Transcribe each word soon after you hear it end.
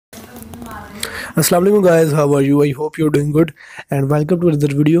Assalamualaikum guys, how are you? I hope you're doing good and welcome to another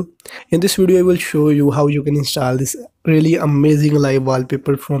video. In this video I will show you how you can install this really amazing live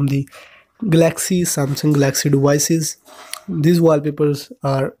wallpaper from the Samsung Galaxy devices. These wallpapers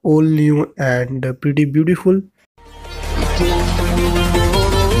are all new and pretty beautiful.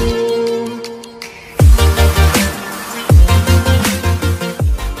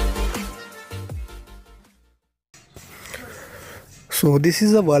 So this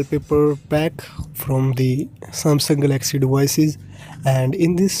is a wallpaper pack from the Samsung Galaxy devices, and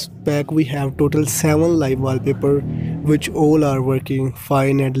in this pack we have total 7 live wallpaper which all are working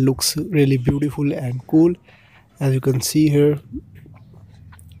fine and looks really beautiful and cool. As you can see here,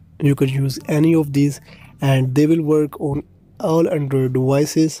 you can use any of these and they will work on all Android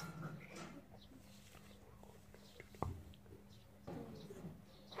devices.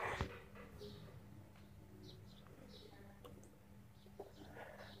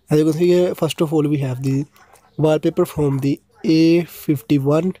 As you can see here, first of all we have the wallpaper from the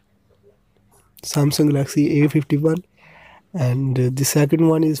A51, Samsung Galaxy A51, and the second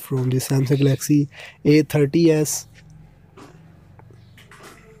one is from the Samsung Galaxy A30s.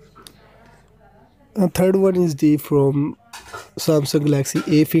 The third one is the from Samsung Galaxy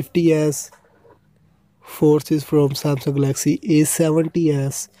A50s. Fourth is from Samsung Galaxy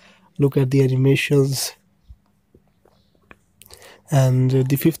A70s. Look at the animations. And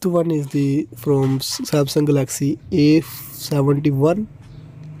the fifth one is the from Samsung Galaxy A71,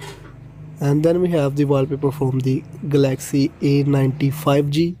 and then we have the wallpaper from the Galaxy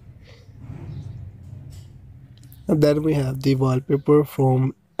A95G, and then we have the wallpaper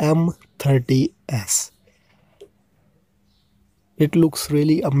from M30s. It looks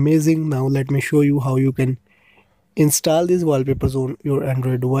really amazing. Now let me show you how you can install these wallpapers on your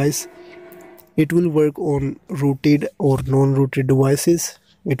Android device. It will work on rooted or non-rooted devices.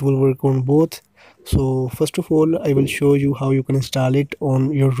 It will work on both. So first of all, I will show you how you can install it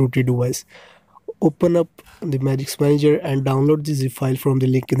on your rooted device. Open up the Magisk Manager and download the zip file from the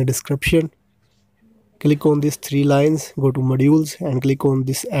link in the description. Click on these 3 lines, go to Modules and click on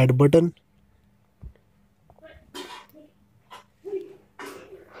this Add button.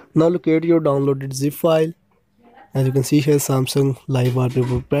 Now locate your downloaded zip file. As you can see here, Samsung Live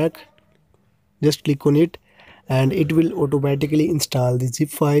Wallpaper Pack. Just click on it and it will automatically install the zip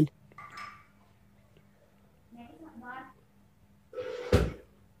file.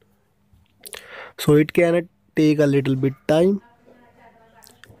 So it can take a little bit time.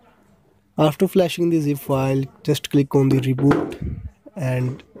 After flashing the zip file, just click on the reboot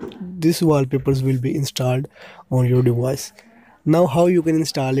and these wallpapers will be installed on your device. Now how you can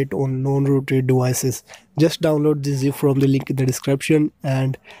install it on non-rooted devices? Just download the zip from the link in the description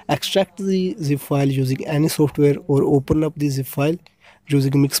and extract the zip file using any software, or open up the zip file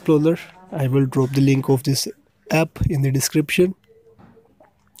using Mixplorer. I will drop the link of this app in the description.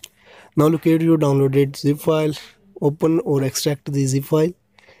 Now locate your downloaded zip file, open or extract the zip file.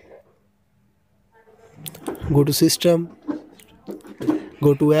 Go to System,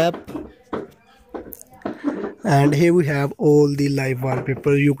 go to App, and here we have all the live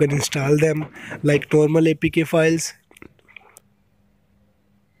wallpaper. You can install them like normal APK files.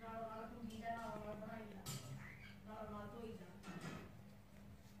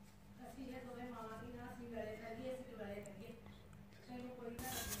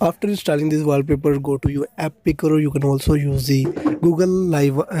 After installing this wallpaper, go to your app picker, or you can also use the Google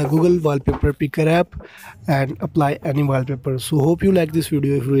Wallpaper Picker app and apply any wallpaper. So hope you like this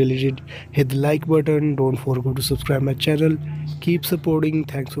video. If you really did, hit the like button. Don't forget to subscribe my channel. Keep supporting.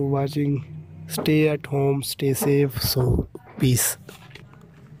 Thanks for watching. Stay at home, stay safe. So peace.